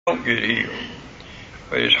don't get healed.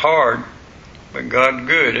 But it's hard, but God's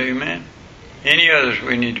good, amen. Any others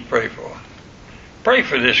we need to pray for? Pray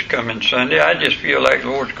for this coming Sunday. I just feel like the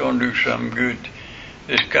Lord's going to do something good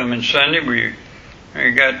this coming Sunday.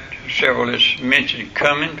 We got several that's mentioned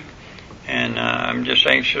coming, and I'm just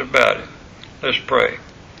anxious about it. Let's pray.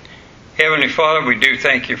 Heavenly Father, we do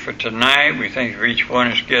thank you for tonight. We thank you for each one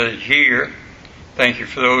that's gathered here. Thank you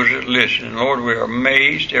for those that listen. Lord, we are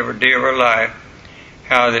amazed every day of our life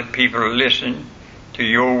how that people are listening to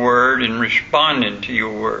your word and responding to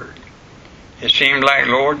your word. It seems like,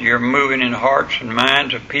 Lord, you're moving in hearts and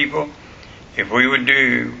minds of people. If we would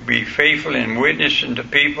be faithful in witnessing to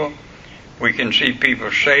people, we can see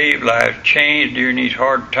people saved, lives changed during these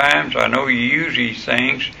hard times. I know you use these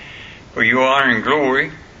things for your honor and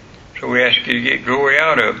glory, so we ask you to get glory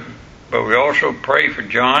out of them. But we also pray for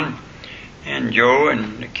John and Joe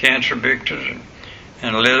and the cancer victims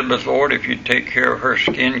and Elizabeth, Lord, if you'd take care of her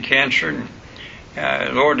skin cancer.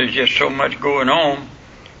 And, Lord, there's just so much going on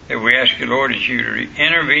that we ask you, Lord, as you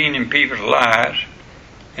intervene in people's lives.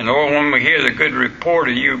 And, Lord, when we hear the good report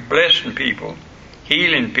of you blessing people,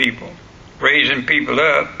 healing people, raising people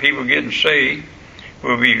up, people getting saved,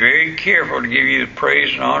 we'll be very careful to give you the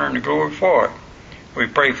praise and honor and the glory for it. We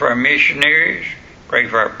pray for our missionaries, pray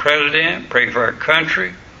for our president, pray for our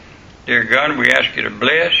country. Dear God, we ask you to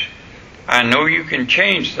bless. I know you can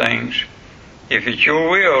change things. If it's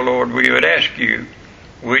your will, Lord, we would ask you,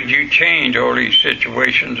 would you change all these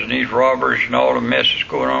situations and these robbers and all the messes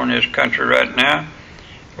going on in this country right now?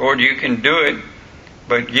 Lord, you can do it,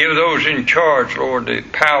 but give those in charge, Lord, the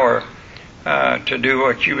power to do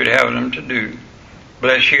what you would have them to do.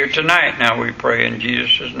 Bless here tonight now, we pray in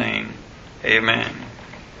Jesus' name. Amen.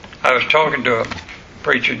 I was talking to a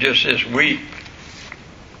preacher just this week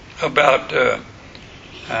about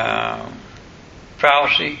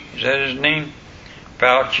Fauci, is that his name?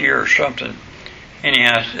 Fauci or something.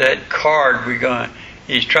 Anyhow, that card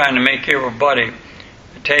he's trying to make everybody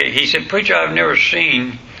take. He said, preacher, I've never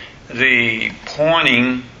seen the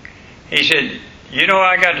pointing. He said,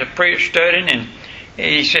 I got to preach studying, and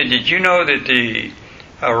he said, did you know that the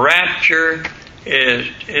rapture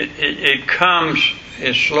it comes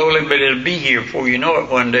slowly, but it'll be here before you know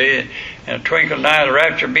it one day. In a twinkle of an eye, the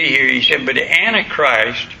rapture will be here. He said, but the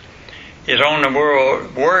Antichrist is on the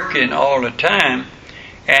world working all the time.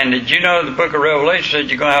 And did you know the book of Revelation said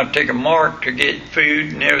you're going to have to take a mark to get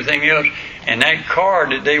food and everything else? And that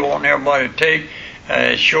card that they want everybody to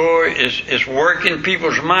take sure is working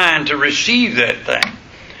people's mind to receive that thing.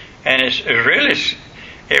 And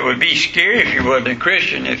it would be scary if you wasn't a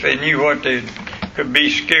Christian, if they knew what they could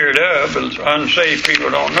be scared of. But unsaved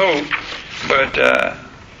people don't know. But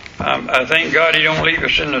I thank God He don't leave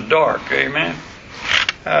us in the dark. Amen.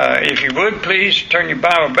 If you would, please turn your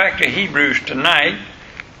Bible back to Hebrews tonight.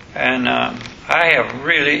 And I have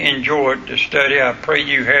really enjoyed the study. I pray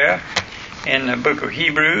you have in the book of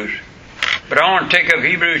Hebrews. But I want to take up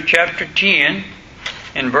Hebrews chapter 10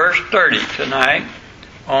 and verse 30 tonight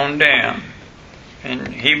on down.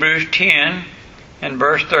 In Hebrews 10 and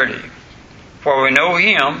verse 30. For we know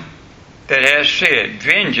him that has said,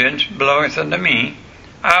 vengeance belongeth unto me,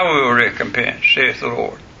 I will recompense, saith the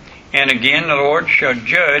Lord. And again the Lord shall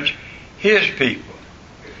judge his people.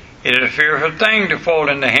 It is a fearful thing to fall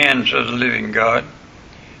in the hands of the living God,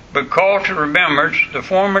 but call to remembrance the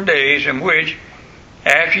former days in which,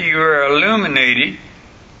 after you were illuminated,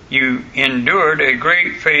 you endured a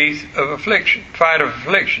great fight of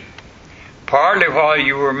affliction, partly while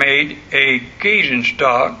you were made a gazing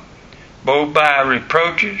stock, both by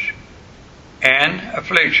reproaches and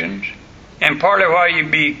afflictions, and partly while you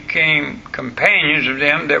became companions of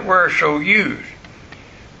them that were so used.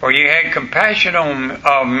 For ye had compassion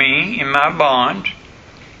of me in my bonds,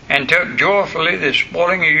 and took joyfully the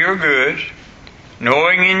spoiling of your goods,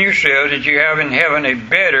 knowing in yourselves that you have in heaven a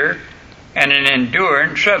better and an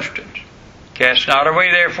enduring substance. Cast not away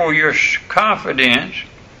therefore your confidence,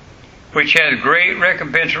 which has great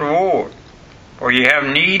recompense of reward. For ye have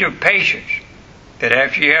need of patience, that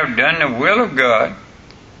after ye have done the will of God,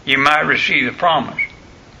 ye might receive the promise.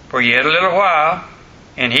 For yet a little while,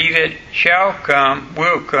 and he that shall come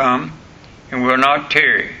will come, and will not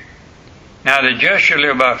tarry. Now the just shall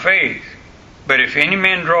live by faith. But if any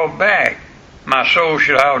man draw back, my soul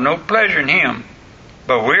shall have no pleasure in him.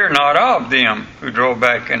 But we are not of them who draw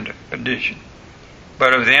back into perdition,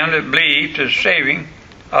 but of them that believe to the saving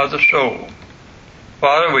of the soul.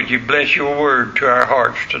 Father, would you bless your word to our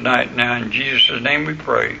hearts tonight now. In Jesus' name we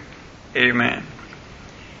pray. Amen.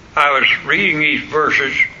 I was reading these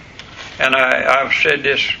verses, and I've said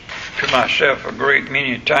this to myself a great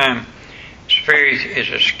many times. It's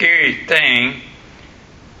a scary thing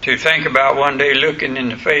to think about one day looking in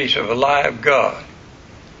the face of a live God.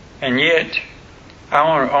 And yet, I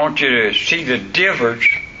want you to see the difference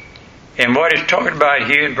in what it's talking about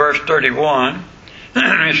here in verse 31.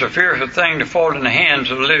 It's a fearful thing to fall in the hands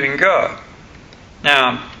of the living God.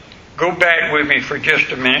 Now, go back with me for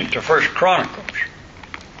just a minute to 1 Chronicles.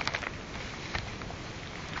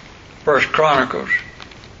 1 Chronicles,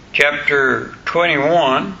 chapter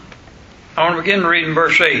 21. I want to begin reading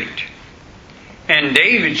verse 8. And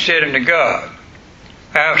David said unto God,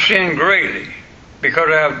 I have sinned greatly, because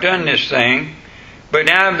I have done this thing. But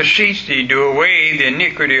now I beseech thee, do away the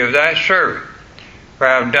iniquity of thy servant, for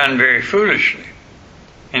I have done very foolishly.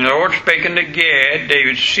 And the Lord spake unto Gad,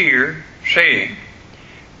 David's seer, saying,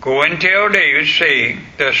 Go and tell David, saying,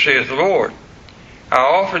 Thus saith the Lord, I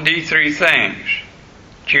offer thee 3 things.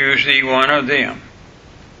 Choose thee one of them,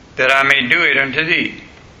 that I may do it unto thee.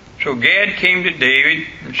 So Gad came to David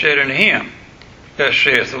and said unto him, Thus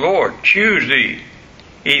saith the Lord, Choose thee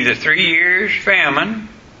either 3 years famine,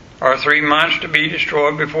 or 3 months to be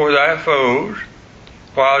destroyed before thy foes,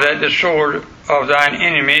 while that the sword of thine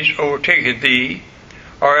enemies overtaketh thee,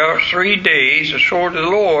 or else 3 days the sword of the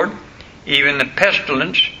Lord, even the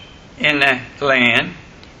pestilence in the land,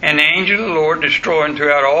 and the angel of the Lord destroying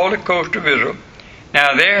throughout all the coast of Israel.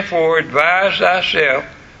 Now therefore advise thyself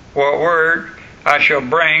what word I shall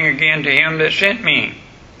bring again to him that sent me.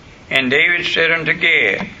 And David said unto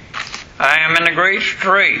Gad, I am in a great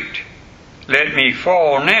strait. Let me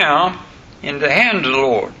fall now in the hands of the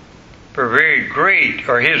Lord, for very great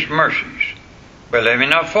are his mercies. But let me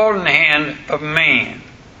not fall in the hand of man.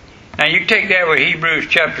 Now you take that with Hebrews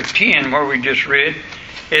chapter 10, where we just read.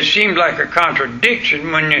 It seems like a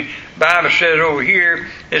contradiction when the Bible says over here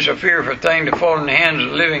it's a fearful thing to fall in the hands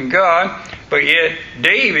of the living God, but yet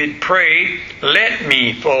David prayed, let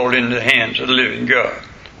me fall into the hands of the living God,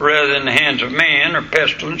 rather than the hands of man or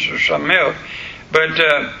pestilence or something else. But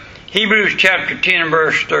Hebrews chapter 10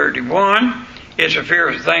 verse 31, it's a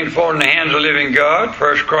fearful thing to fall in the hands of the living God.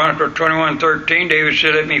 1 Chronicles 21:13, David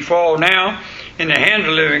said, let me fall now in the hands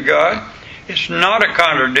of the living God. It's not a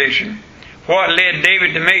contradiction. What led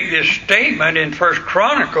David to make this statement in 1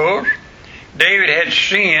 Chronicles, David had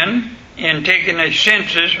sinned in taking the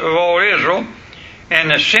census of all Israel, and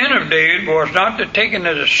the sin of David was not the taking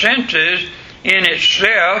of the census in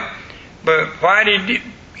itself, but why did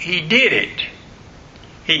he did it?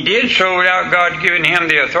 He did so without God giving him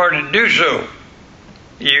the authority to do so.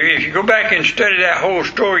 If you go back and study that whole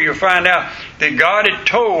story, you'll find out that God had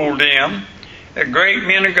told them, the great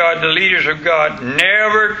men of God, the leaders of God,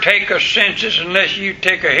 never take a census unless you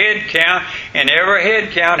take a head count, and every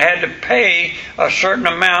head count had to pay a certain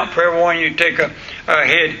amount for everyone you take a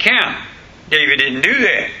head count. David didn't do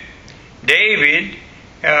that. David,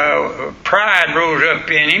 pride rose up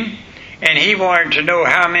in him, and he wanted to know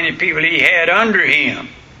how many people he had under him.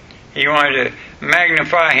 He wanted to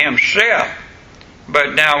magnify himself.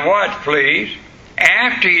 But now watch, please.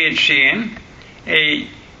 After he had sinned,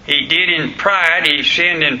 he did in pride, he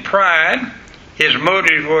sinned in pride. His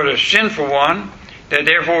motive was a sinful one, that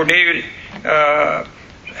therefore David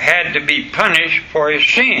had to be punished for his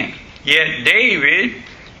sin. Yet David,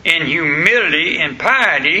 in humility and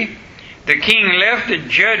piety, the king left the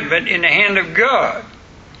judgment in the hand of God.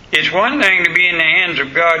 It's one thing to be in the hands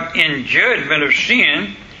of God in judgment of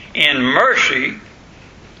sin, in mercy.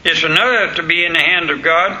 It's another to be in the hands of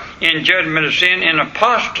God in judgment of sin, in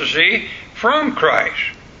apostasy from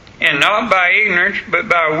Christ. And not by ignorance, but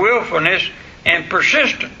by willfulness and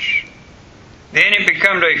persistence. Then it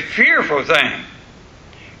becomes a fearful thing.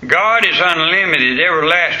 God is unlimited,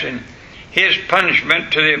 everlasting. His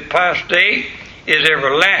punishment to the apostate is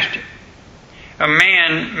everlasting. A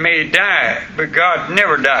man may die, but God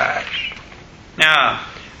never dies. Now,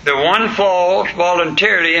 the one falls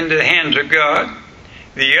voluntarily into the hands of God.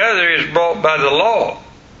 The other is brought by the law.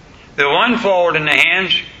 The one falls in the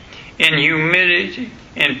hands in humility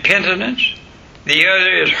and penitence. The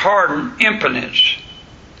other is hardened impotence.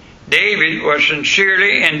 David was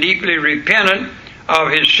sincerely and deeply repentant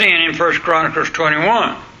of his sin in 1 Chronicles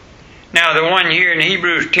 21. Now the one here in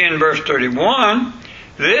Hebrews 10 verse 31,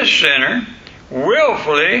 this sinner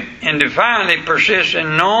willfully and defiantly persists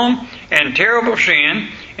in known and terrible sin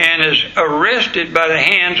and is arrested by the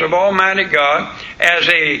hands of Almighty God as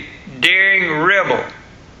a daring rebel.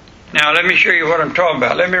 Now let me show you what I'm talking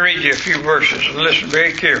about. Let me read you a few verses and listen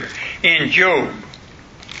very carefully. In Job,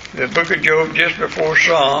 the book of Job just before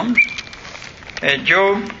Psalms, at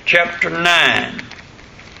Job chapter 9,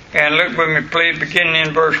 and look with me please beginning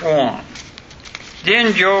in verse 1.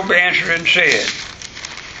 Then Job answered and said,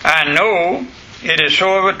 I know it is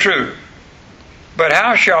so of a truth, But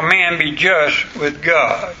how shall man be just with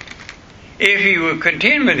God? If he will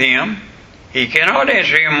contend with him, he cannot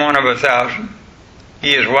answer him one of 1,000.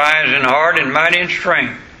 He is wise in heart and mighty in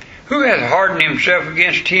strength. Who hath hardened himself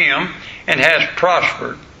against him and has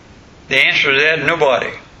prospered? The answer to that,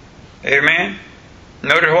 nobody. Amen?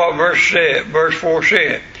 Notice what verse 4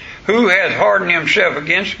 said. Who hath hardened himself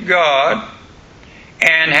against God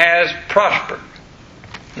and has prospered?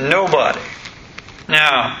 Nobody.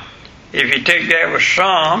 Now, if you take that with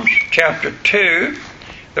Psalms chapter 2,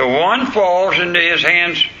 the one falls into his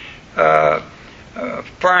hands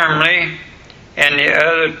firmly, and the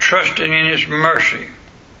other trusting in his mercy.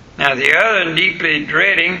 Now the other deeply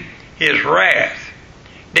dreading his wrath.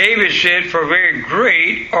 David said, for very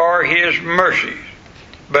great are his mercies.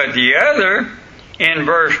 But the other,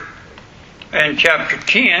 in chapter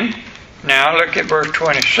 10, now look at verse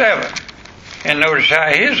 27, and notice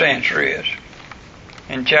how his answer is.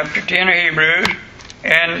 In chapter 10 of Hebrews,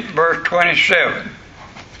 and verse 27.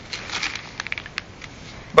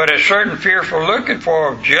 But a certain fearful looking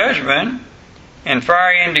for of judgment and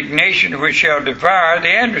fiery indignation which shall devour the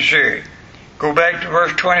adversary. Go back to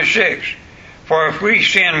verse 26. For if we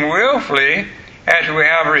sin willfully, after we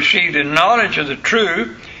have received the knowledge of the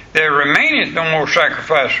truth, there remaineth no more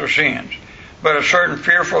sacrifice for sins, but a certain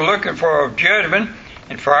fearful looking for of judgment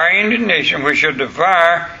and fiery indignation which shall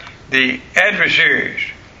devour the adversaries.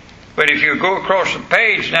 But if you go across the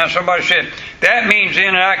page, now somebody said, that means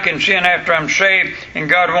then I can sin after I'm saved and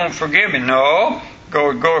God won't forgive me. No.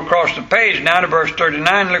 Go across the page now to verse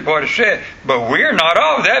 39, look what it said. But we're not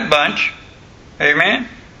of that bunch. Amen?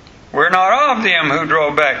 We're not of them who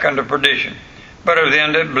draw back unto perdition, but of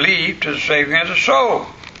them that believe to the saving of the soul.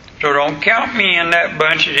 So don't count me in that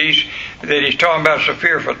bunch that he's talking about. It's a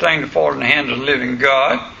fearful thing to fall in the hands of the living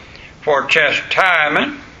God for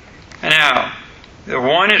chastisement. Now, the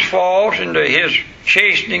one falls into his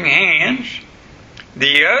chastening hands,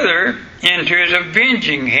 the other into his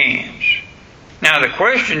avenging hands. Now the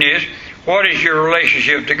question is, what is your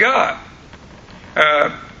relationship to God?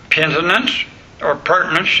 Penitence or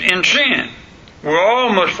pertinence in sin. We all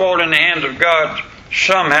must fall in the hands of God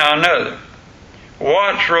somehow or another.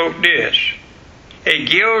 Watts wrote this: a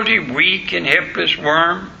guilty, weak, and helpless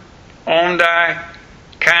worm, on thy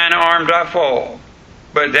kind arms I fall.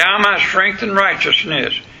 But thou my strength and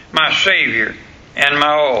righteousness, my Savior and my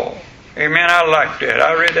all. Amen, I like that.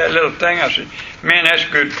 I read that little thing, I said, man, that's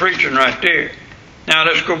good preaching right there. Now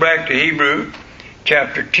let's go back to Hebrews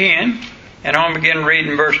chapter 10, and I'll begin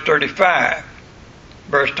reading verse 35.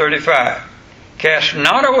 Verse 35. Cast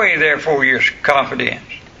not away therefore your confidence,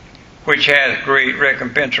 which hath great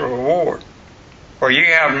recompense or reward. For you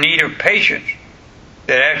have need of patience,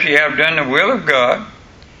 that after you have done the will of God,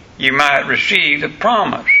 you might receive the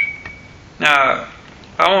promise. Now,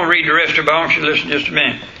 I won't read the rest of it, but I want you to listen just a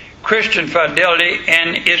minute. Christian fidelity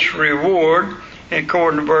and its reward,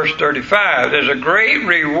 according to verse 35. There's a great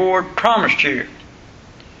reward promised here.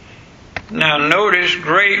 Now notice,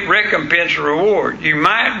 great recompense or reward. You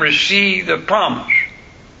might receive the promise.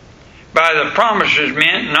 By the promise is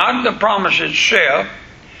meant not the promise itself,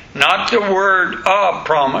 not the word of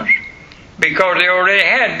promise, because they already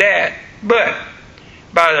had that, but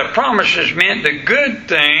by the promise is meant the good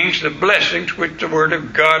things, the blessings which the Word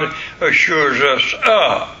of God assures us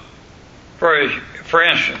of. For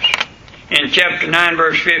instance, in chapter 9,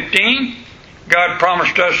 verse 15, God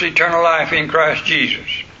promised us eternal life in Christ Jesus.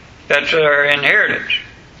 That's our inheritance.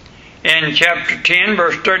 In chapter 10,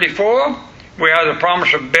 verse 34, we have the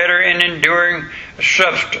promise of better and enduring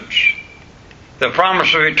substance. The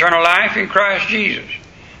promise of eternal life in Christ Jesus.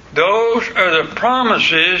 Those are the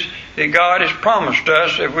promises that God has promised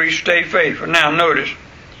us if we stay faithful. Now notice,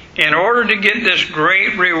 in order to get this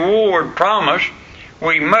great reward promised,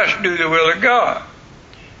 we must do the will of God.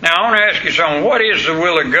 Now I want to ask you something. What is the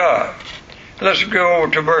will of God? Let's go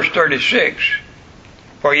over to verse 36.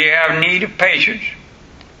 For you have need of patience,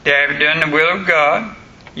 to have done the will of God,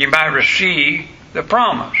 you might receive the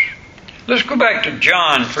promise. Let's go back to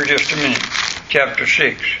John for just a minute. Chapter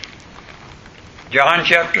 6. John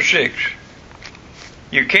chapter 6.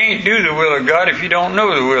 You can't do the will of God if you don't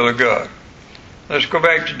know the will of God. Let's go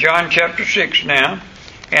back to John chapter 6 now,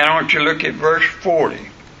 and I want you to look at verse 40.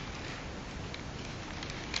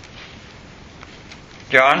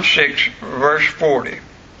 John 6, verse 40.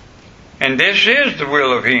 And this is the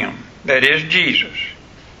will of him, that is Jesus,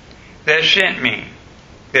 that sent me,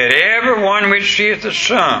 that every one which seeth the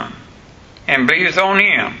Son, and believeth on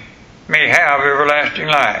him, may have everlasting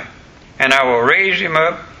life, and I will raise him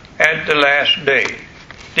up at the last day.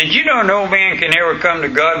 Did you know no man can ever come to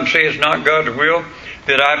God and say it's not God's will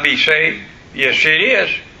that I be saved? Yes, it is.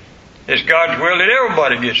 It's God's will that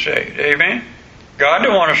everybody gets saved. Amen? God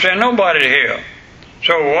don't want to send nobody to hell.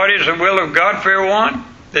 So what is the will of God for everyone?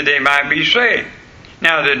 That they might be saved.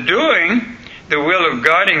 Now the doing the will of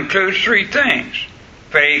God includes three things.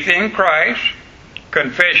 Faith in Christ,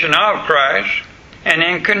 confession of Christ, and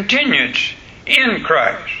in continuance in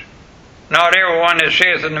Christ. Not everyone that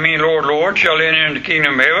saith unto me, Lord, Lord, shall enter into the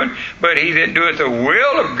kingdom of heaven, but he that doeth the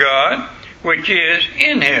will of God, which is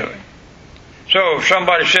in heaven. So if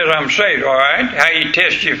somebody says, I'm saved, all right, how you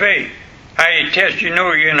test your faith? How you test you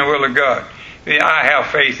know you're in the will of God? I have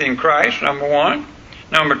faith in Christ, number one.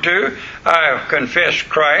 Number two, I have confessed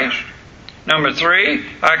Christ. Number three,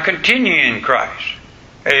 I continue in Christ.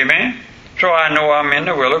 Amen? So I know I'm in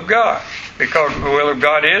the will of God, because the will of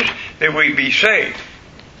God is that we be saved.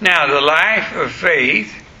 Now, the life of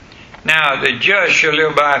faith, now the just shall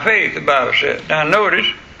live by faith, the Bible says. Now notice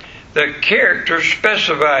the characters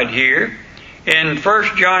specified here in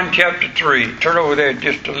 1 John chapter 3. Turn over there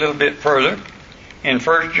just a little bit further. In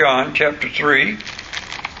 1 John chapter 3.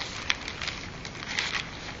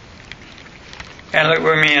 And look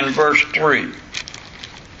with me in verse 3.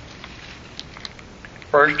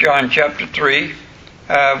 1 John chapter 3,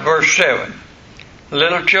 verse 7.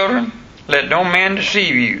 Little children, let no man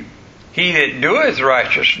deceive you. He that doeth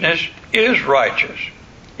righteousness is righteous,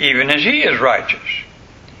 even as he is righteous.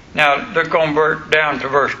 Now look on down to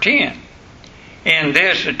verse 10. In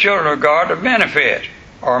this the children of God are manifest,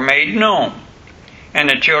 or made known, and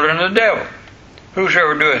the children of the devil.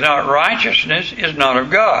 Whosoever doeth not righteousness is not of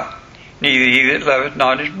God, neither he that loveth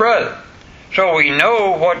not his brother. So we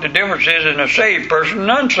know what the difference is in a saved person and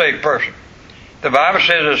an unsaved person. The Bible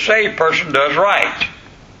says a saved person does right.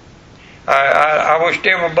 I wish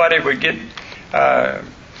everybody would get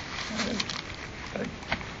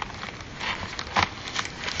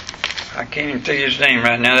I can't even think of his name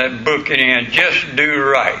right now. That book in here, Just Do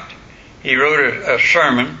Right. He wrote a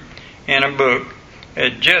sermon in a book,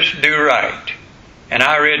 Just Do Right. And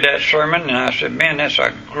I read that sermon and I said, man, that's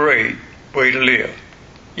a great way to live.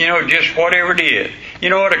 You know, just whatever it is. You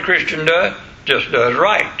know what a Christian does? Just does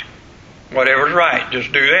right. Whatever's right,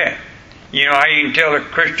 just do that. You know how you can tell a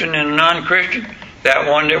Christian and a non-Christian? That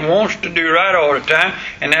one that wants to do right all the time,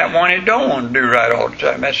 and that one that don't want to do right all the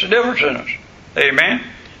time. That's the difference in us. Amen?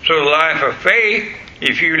 So the life of faith,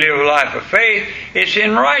 if you live a life of faith, it's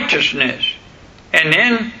in righteousness. And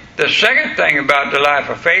then the second thing about the life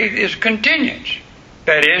of faith is continuance.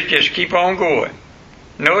 That is, just keep on going.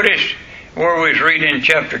 Notice where we was reading in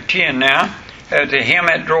chapter 10 now, as to him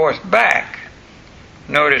that draweth back.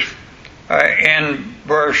 Notice in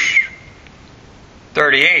verse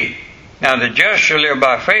 38. Now the just shall live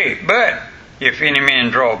by faith, but if any man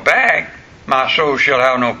draw back, my soul shall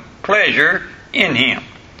have no pleasure in him.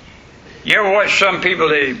 You ever watch some people,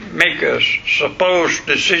 they make a supposed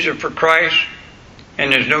decision for Christ,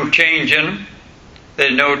 and there's no change in them,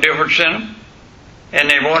 there's no difference in them, and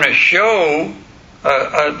they want to show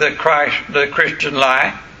the Christian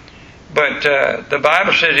life, but the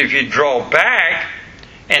Bible says if you draw back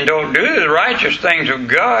and don't do the righteous things of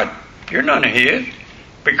God, you're none of His.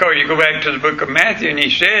 Because you go back to the book of Matthew and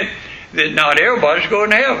he said that not everybody's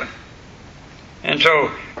going to heaven. And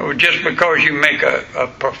so just because you make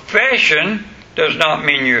a profession does not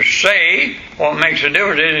mean you're saved. What makes a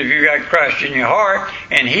difference is if you got Christ in your heart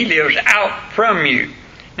and He lives out from you.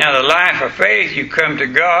 Now the life of faith, you come to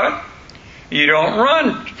God. You don't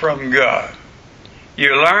run from God.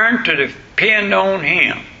 You learn to depend on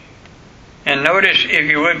Him. And notice, if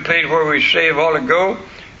you would please, where we say a while ago,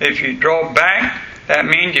 if you draw back, that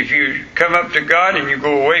means if you come up to God and you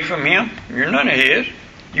go away from Him, you're none of His.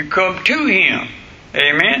 You come to Him.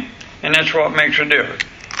 Amen? And that's what makes a difference.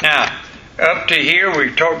 Now, up to here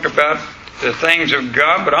we've talked about the things of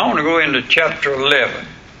God, but I want to go into chapter 11.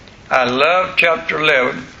 I love chapter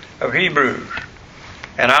 11 of Hebrews.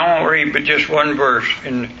 And I won't read but just one verse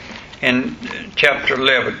in chapter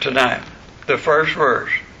 11 tonight. The first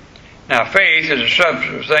verse. Now faith is the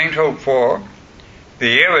substance of things hoped for,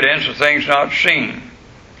 the evidence of things not seen.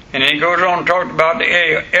 And then he goes on to talk about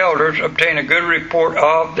the elders obtain a good report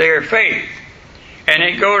of their faith. And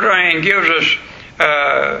he goes on and gives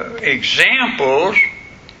us examples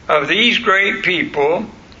of these great people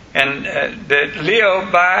and that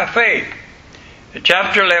live by faith.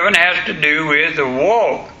 Chapter 11 has to do with the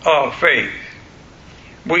walk of faith.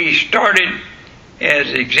 We started as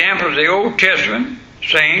examples of the Old Testament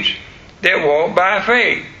saints that walk by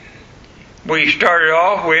faith. We started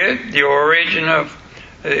off with the origin of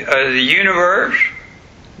the universe.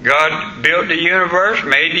 God built the universe,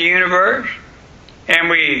 made the universe, and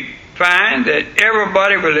we find that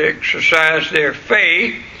everybody will exercise their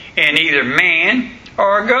faith in either man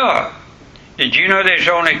or God. Did you know there's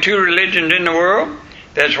only two religions in the world?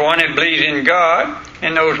 There's one that believes in God,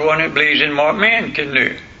 and there's one that believes in what man can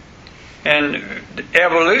do. And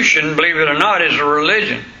evolution, believe it or not, is a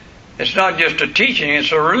religion. It's not just a teaching,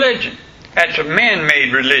 it's a religion. That's a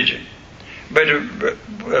man-made religion. But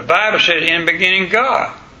the Bible says, in the beginning,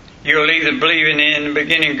 God. You'll either believe in the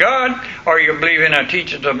beginning God, or you'll believe in our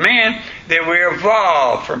teachings of man, that we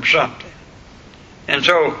evolved from something. And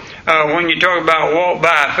so, when you talk about walk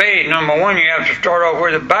by faith, number one, you have to start off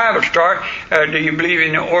where the Bible starts. Do you believe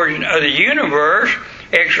in the origin of the universe?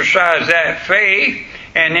 Exercise that faith,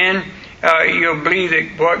 and then you'll believe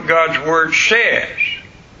that what God's Word says.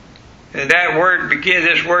 And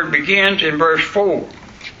this word begins in verse 4.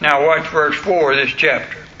 Now watch verse 4 of this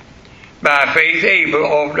chapter. By faith Abel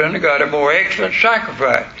offered unto God a more excellent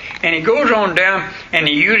sacrifice. And he goes on down and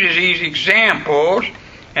he uses these examples,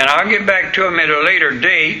 and I'll get back to them at a later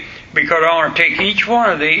date, because I want to take each one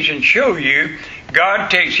of these and show you God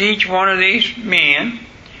takes each one of these men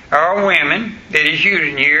or women that he's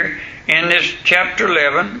using here in this chapter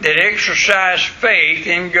 11 that exercise faith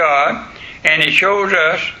in God, and it shows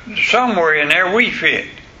us somewhere in there we fit.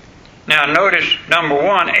 Now notice, number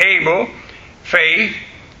one, Abel, faith,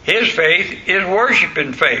 his faith is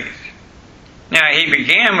worshiping faith. Now he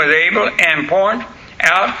began with Abel and point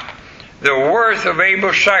out the worth of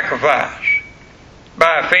Abel's sacrifice.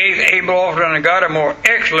 By faith Abel offered unto God a more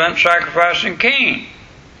excellent sacrifice than Cain.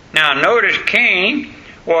 Now notice Cain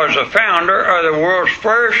was the founder of the world's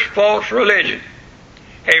first false religion.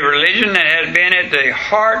 A religion that has been at the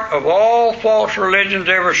heart of all false religions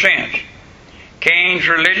ever since. Cain's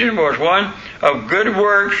religion was one of good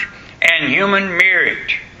works and human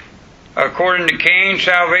merit. According to Cain,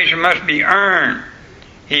 salvation must be earned.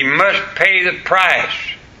 He must pay the price.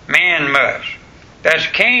 Man must. That's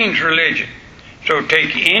Cain's religion. So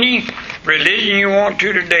take any religion you want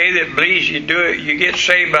to today that believes you do it, you get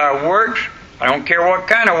saved by works. I don't care what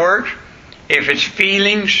kind of works. If it's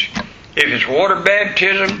feelings, if it's water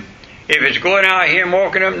baptism, if it's going out here and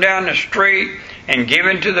walking up and down the street and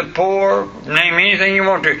giving to the poor, name anything you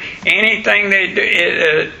want to. Anything they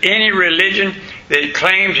do, any religion that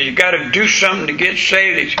claims you've got to do something to get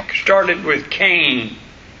saved, it started with Cain,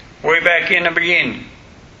 way back in the beginning.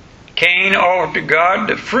 Cain offered to God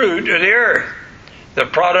the fruit of the earth, the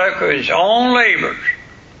product of his own labors.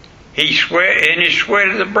 He sweat in his sweat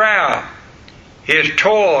of the brow, his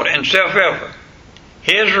toil and self-effort.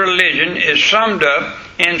 His religion is summed up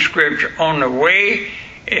in Scripture on the way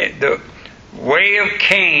of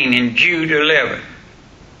Cain in Jude 11,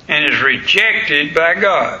 and is rejected by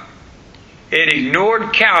God. It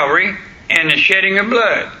ignored Calvary and the shedding of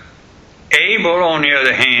blood. Abel, on the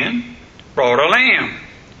other hand, brought a lamb,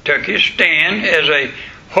 took his stand as a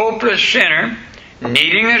hopeless sinner,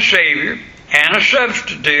 needing a Savior and a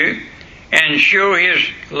substitute, and show his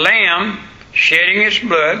lamb shedding its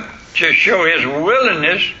blood to show his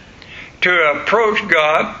willingness to approach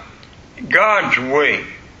God God's way.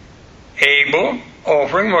 Abel's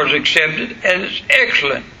offering was accepted as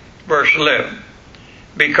excellent, verse 11,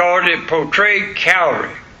 because it portrayed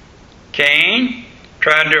Calvary. Cain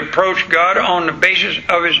tried to approach God on the basis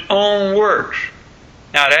of his own works.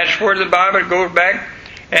 Now that's where the Bible goes back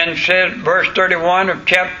and says, verse 31 of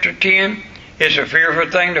chapter 10, it's a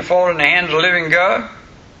fearful thing to fall in the hands of the living God.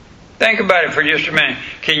 Think about it for just a minute.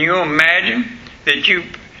 Can you imagine that you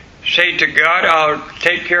say to God, I'll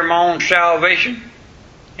take care of my own salvation?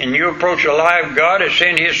 And you approach a live God that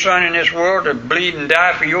sent His Son in this world to bleed and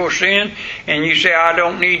die for your sin, and you say, I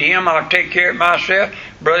don't need Him, I'll take care of it myself.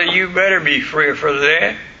 Brother, you better be free for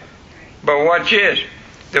that. But watch this.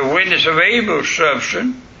 The witness of Abel's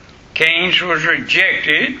substance, Cain's was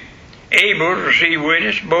rejected. Abel received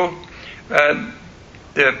witness, both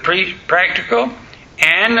the practical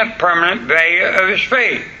and the permanent value of his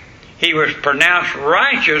faith. He was pronounced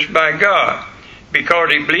righteous by God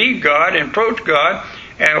because he believed God and approached God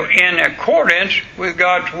in accordance with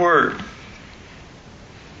God's Word.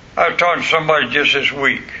 I was talking to somebody just this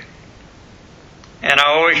week, and I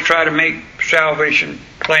always try to make salvation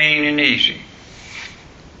plain and easy.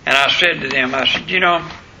 And I said to them, I said,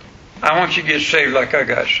 I want you to get saved like I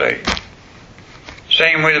got saved.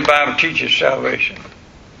 Same way the Bible teaches salvation.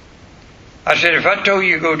 I said, if I told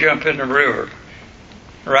you to go jump in the river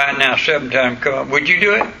right now 7 times come up, would you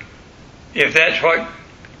do it? If that's what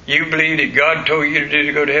you believe that God told you to do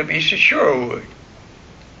to go to heaven? He said, sure I would.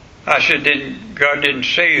 I said, God didn't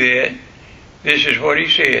say that. This is what He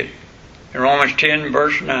said. In Romans 10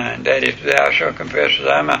 verse 9, that if thou shalt confess with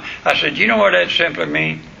thy mouth. I said, you know what that simply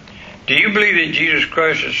means? Do you believe that Jesus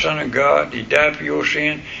Christ is the Son of God? He died for your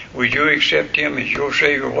sin. Would you accept Him as your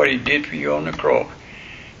Savior, what He did for you on the cross?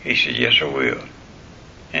 He said, yes, I will.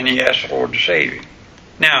 And he asked the Lord to save him.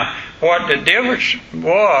 Now, what the difference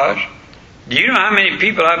was, do you know how many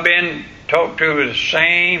people I've been talked to the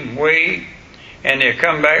same way, and they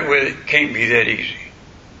come back with it can't be that easy.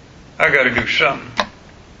 I got to do something.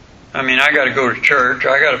 I mean, I got to go to church.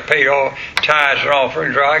 I got to pay all tithes and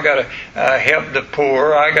offerings. Or I got to help the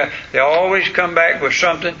poor. They always come back with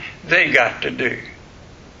something they got to do.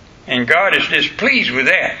 And God is displeased with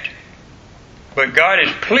that. But God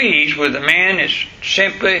is pleased with the man that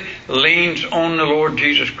simply leans on the Lord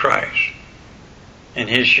Jesus Christ and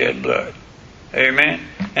His shed blood. Amen.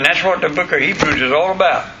 And that's what the book of Hebrews is all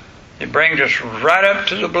about. It brings us right up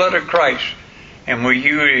to the blood of Christ. And will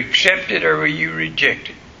you accept it or will you reject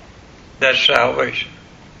it? That's salvation.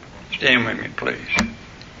 Stand with me, please.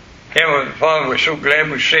 Heavenly Father, we're so glad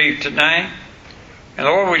we're saved tonight. And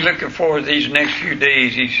Lord, we're looking forward to these next few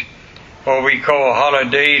days, these what we call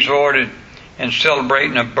holidays, Lord, and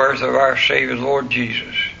celebrating the birth of our Savior, Lord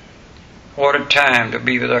Jesus. What a time to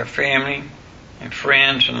be with our family and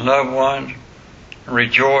friends and loved ones,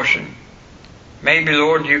 rejoicing. Maybe,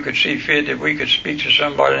 Lord, you could see fit that we could speak to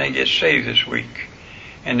somebody and they get saved this week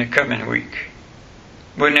and the coming week.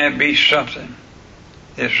 Wouldn't that be something?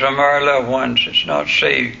 If some of our loved ones that's not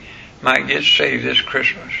saved might get saved this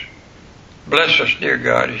Christmas. Bless us, dear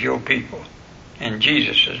God, as your people. In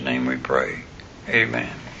Jesus' name we pray.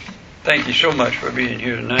 Amen. Thank you so much for being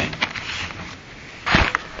here tonight.